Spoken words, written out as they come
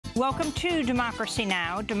Welcome to Democracy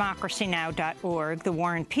Now!, democracynow.org, the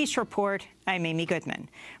War and Peace Report. I'm Amy Goodman.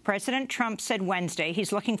 President Trump said Wednesday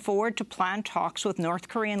he's looking forward to planned talks with North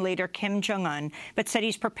Korean leader Kim Jong-un, but said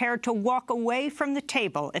he's prepared to walk away from the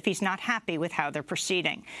table if he's not happy with how they're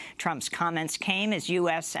proceeding. Trump's comments came as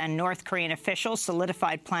U.S. and North Korean officials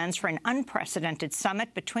solidified plans for an unprecedented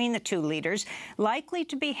summit between the two leaders, likely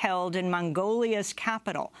to be held in Mongolia's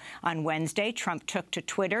capital. On Wednesday, Trump took to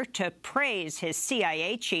Twitter to praise his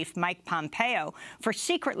CIA chief, Mike Pompeo, for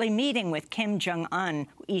secretly meeting with Kim Jong-un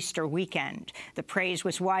Easter weekend. The praise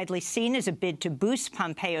was widely seen as a bid to boost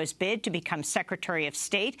Pompeo's bid to become Secretary of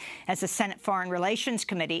State, as the Senate Foreign Relations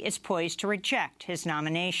Committee is poised to reject his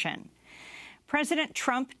nomination. President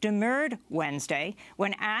Trump demurred Wednesday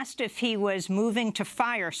when asked if he was moving to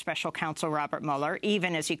fire Special Counsel Robert Mueller,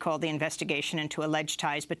 even as he called the investigation into alleged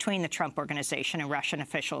ties between the Trump Organization and Russian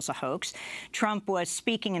officials a hoax. Trump was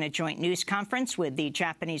speaking in a joint news conference with the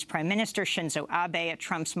Japanese Prime Minister Shinzo Abe at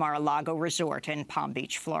Trump's Mar-a-Lago resort in Palm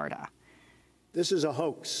Beach, Florida. This is a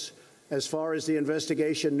hoax. As far as the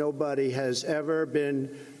investigation, nobody has ever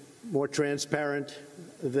been more transparent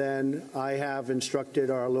than I have instructed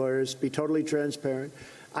our lawyers. Be totally transparent.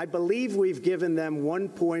 I believe we've given them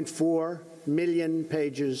 1.4 million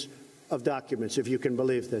pages of documents, if you can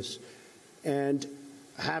believe this, and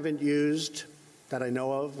haven't used, that I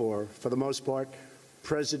know of, or for the most part,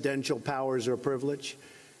 presidential powers or privilege.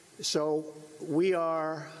 So we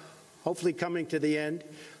are hopefully coming to the end.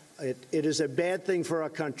 It is a bad thing for our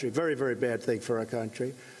country, very, very bad thing for our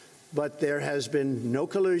country, but there has been no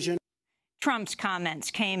collusion. Trump's comments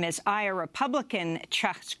came as Iowa Republican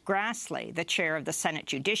Chuck Grassley, the chair of the Senate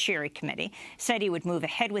Judiciary Committee, said he would move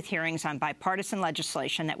ahead with hearings on bipartisan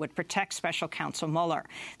legislation that would protect Special Counsel Mueller.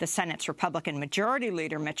 The Senate's Republican Majority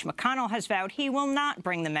Leader Mitch McConnell has vowed he will not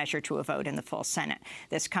bring the measure to a vote in the full Senate.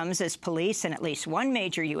 This comes as police in at least one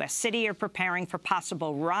major U.S. city are preparing for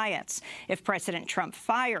possible riots if President Trump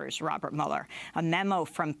fires Robert Mueller. A memo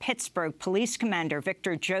from Pittsburgh Police Commander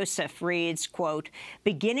Victor Joseph reads, quote,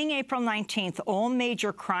 "Beginning April 19th, all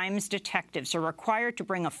major crimes detectives are required to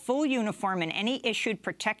bring a full uniform and any issued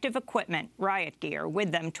protective equipment, riot gear,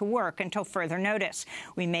 with them to work until further notice.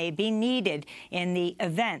 We may be needed in the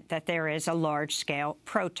event that there is a large-scale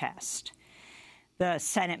protest." The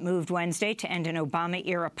Senate moved Wednesday to end an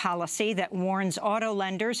Obama-era policy that warns auto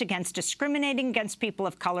lenders against discriminating against people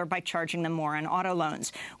of color by charging them more on auto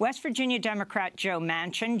loans. West Virginia Democrat Joe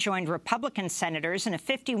Manchin joined Republican senators in a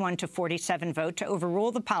 51-47 vote to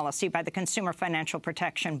overrule the policy by the Consumer Financial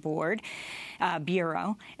Protection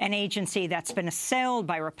Bureau, an agency that's been assailed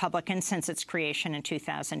by Republicans since its creation in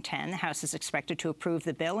 2010. The House is expected to approve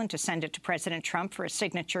the bill and to send it to President Trump for a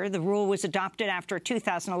signature. The rule was adopted after a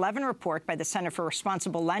 2011 report by the Center for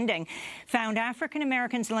Responsible Lending found African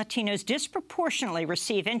Americans and Latinos disproportionately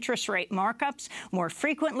receive interest rate markups more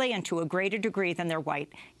frequently and to a greater degree than their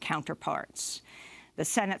white counterparts. The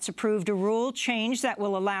Senate's approved a rule change that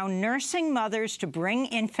will allow nursing mothers to bring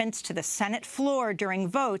infants to the Senate floor during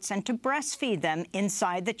votes and to breastfeed them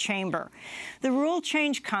inside the chamber. The rule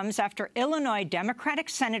change comes after Illinois Democratic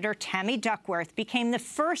Senator Tammy Duckworth became the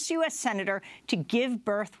first U.S. senator to give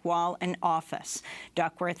birth while in office.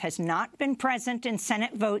 Duckworth has not been present in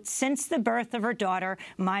Senate votes since the birth of her daughter,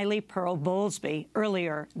 Miley Pearl Bowlesby,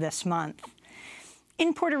 earlier this month.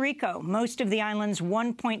 In Puerto Rico, most of the island's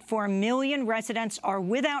 1.4 million residents are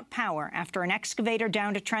without power after an excavator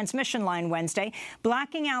downed a transmission line Wednesday,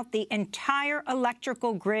 blacking out the entire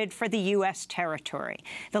electrical grid for the U.S. territory.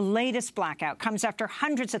 The latest blackout comes after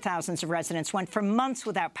hundreds of thousands of residents went for months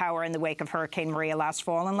without power in the wake of Hurricane Maria last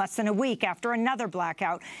fall, and less than a week after another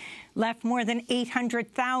blackout left more than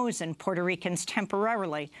 800,000 Puerto Ricans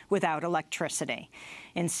temporarily without electricity.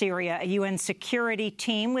 In Syria, a UN security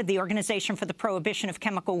team with the Organization for the Prohibition of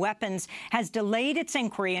Chemical Weapons has delayed its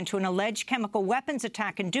inquiry into an alleged chemical weapons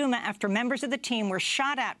attack in Douma after members of the team were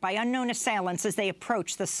shot at by unknown assailants as they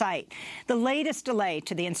approached the site. The latest delay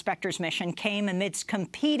to the inspectors' mission came amidst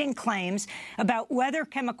competing claims about whether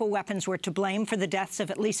chemical weapons were to blame for the deaths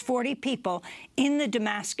of at least 40 people in the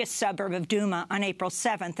Damascus suburb of Douma on April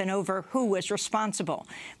 7th and over who was responsible.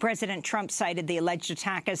 President Trump cited the alleged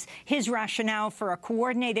attack as his rationale for a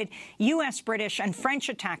coordinated U.S., British, and French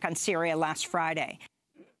attack on Syria last Friday.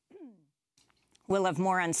 We'll have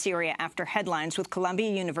more on Syria after headlines with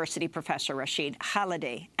Columbia University professor Rashid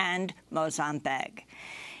Khalidi and Mozambique.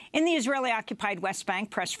 In the Israeli-occupied West Bank,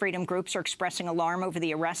 press freedom groups are expressing alarm over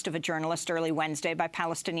the arrest of a journalist early Wednesday by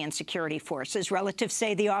Palestinian security forces. Relatives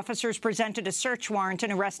say the officers presented a search warrant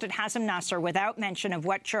and arrested Hazem Nasser without mention of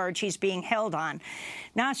what charge he's being held on.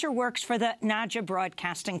 Nasser works for the Naja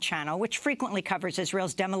broadcasting channel, which frequently covers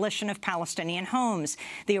Israel's demolition of Palestinian homes,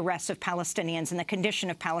 the arrests of Palestinians, and the condition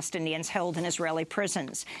of Palestinians held in Israeli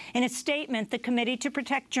prisons. In a statement, the Committee to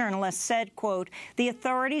Protect Journalists said, quote, "The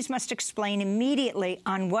authorities must explain immediately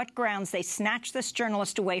on what grounds they snatched this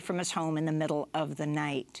journalist away from his home in the middle of the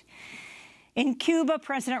night." In Cuba,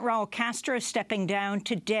 President Raul Castro is stepping down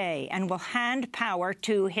today and will hand power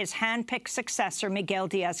to his hand-picked successor, Miguel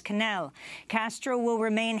Diaz-Canel. Castro will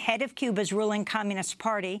remain head of Cuba's ruling Communist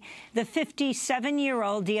Party. The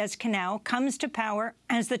 57-year-old Diaz-Canel comes to power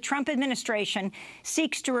as the Trump administration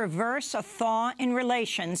seeks to reverse a thaw in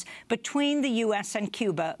relations between the U.S. and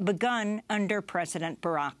Cuba begun under President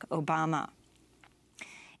Barack Obama.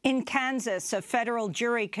 In Kansas, a federal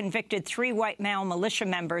jury convicted 3 white male militia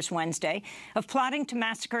members Wednesday of plotting to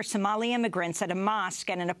massacre Somali immigrants at a mosque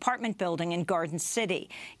and an apartment building in Garden City.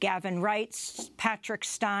 Gavin Wright, Patrick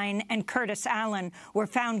Stein, and Curtis Allen were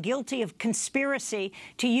found guilty of conspiracy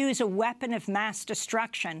to use a weapon of mass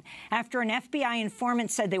destruction after an FBI informant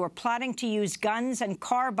said they were plotting to use guns and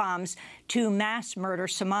car bombs to mass murder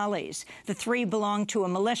Somalis. The 3 belonged to a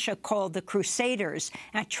militia called the Crusaders.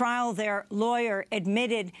 At trial, their lawyer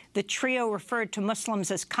admitted the trio referred to Muslims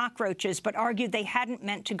as cockroaches, but argued they hadn't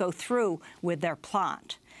meant to go through with their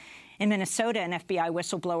plot. In Minnesota, an FBI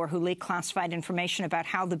whistleblower who leaked classified information about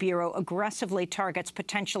how the Bureau aggressively targets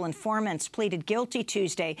potential informants pleaded guilty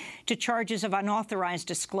Tuesday to charges of unauthorized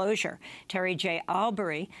disclosure. Terry J.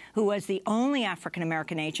 Albury, who was the only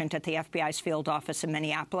African-American agent at the FBI's field office in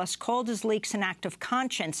Minneapolis, called his leaks an act of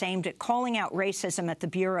conscience aimed at calling out racism at the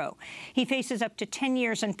Bureau. He faces up to 10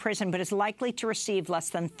 years in prison, but is likely to receive less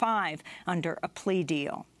than 5 under a plea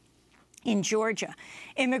deal. In Georgia,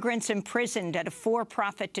 immigrants imprisoned at a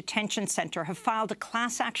for-profit detention center have filed a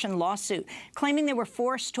class-action lawsuit claiming they were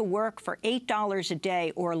forced to work for $8 a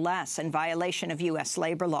day or less in violation of U.S.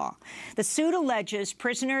 labor law. The suit alleges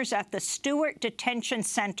prisoners at the Stewart Detention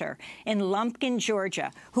Center in Lumpkin,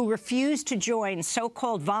 Georgia, who refused to join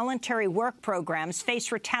so-called voluntary work programs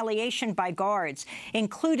face retaliation by guards,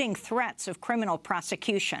 including threats of criminal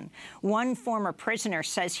prosecution. One former prisoner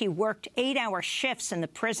says he worked 8-hour shifts in the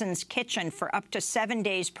prison's kitchen for up to 7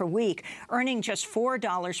 days per week, earning just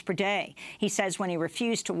 $4 per day. He says when he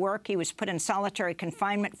refused to work, he was put in solitary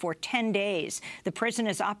confinement for 10 days. The prison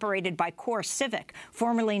is operated by Core Civic,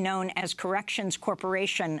 formerly known as Corrections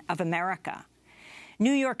Corporation of America.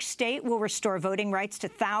 New York State will restore voting rights to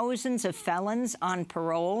thousands of felons on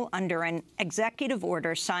parole under an executive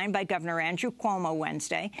order signed by Governor Andrew Cuomo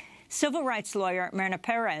Wednesday. Civil rights lawyer Myrna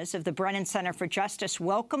Perez of the Brennan Center for Justice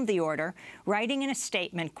welcomed the order, writing in a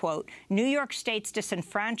statement, quote, "New York State's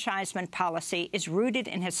disenfranchisement policy is rooted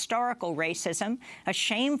in historical racism, a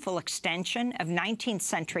shameful extension of 19th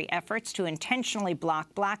century efforts to intentionally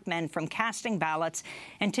block black men from casting ballots,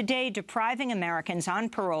 and today depriving Americans on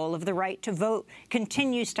parole of the right to vote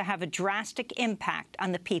continues to have a drastic impact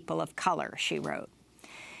on the people of color," she wrote.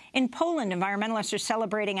 In Poland, environmentalists are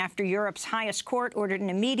celebrating after Europe's highest court ordered an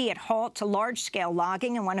immediate halt to large-scale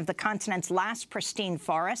logging in one of the continent's last pristine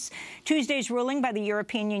forests. Tuesday's ruling by the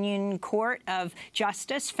European Union Court of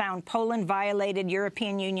Justice found Poland violated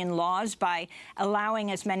European Union laws by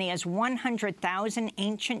allowing as many as 100,000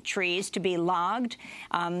 ancient trees to be logged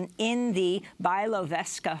in the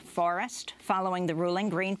Białowieska forest. Following the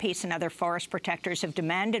ruling, Greenpeace and other forest protectors have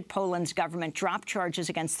demanded Poland's government drop charges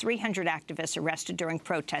against 300 activists arrested during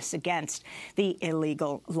protests against the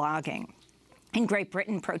illegal logging. In Great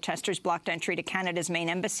Britain, protesters blocked entry to Canada's main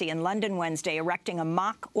embassy in London Wednesday, erecting a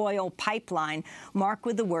mock oil pipeline marked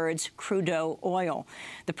with the words Trudeau Oil.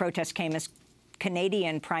 The protest came as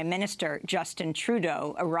Canadian Prime Minister Justin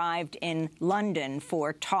Trudeau arrived in London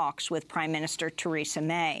for talks with Prime Minister Theresa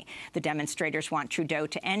May. The demonstrators want Trudeau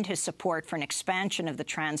to end his support for an expansion of the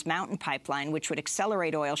Trans Mountain Pipeline, which would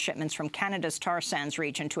accelerate oil shipments from Canada's tar sands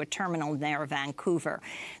region to a terminal near Vancouver.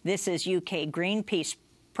 This is UK Greenpeace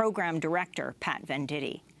Program Director Pat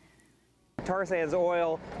Venditti. Tar sands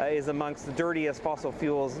oil is amongst the dirtiest fossil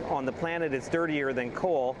fuels on the planet. It's dirtier than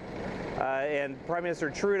coal. And Prime Minister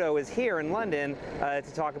Trudeau is here in London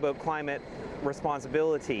to talk about climate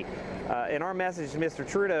responsibility. And our message to Mr.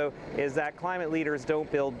 Trudeau is that climate leaders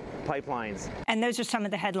don't build pipelines. And those are some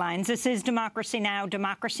of the headlines. This is Democracy Now!,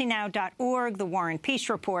 democracynow.org, The War and Peace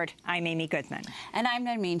Report. I'm Amy Goodman. And I'm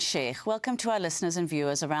Nermeen Sheikh. Welcome to our listeners and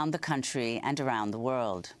viewers around the country and around the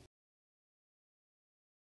world.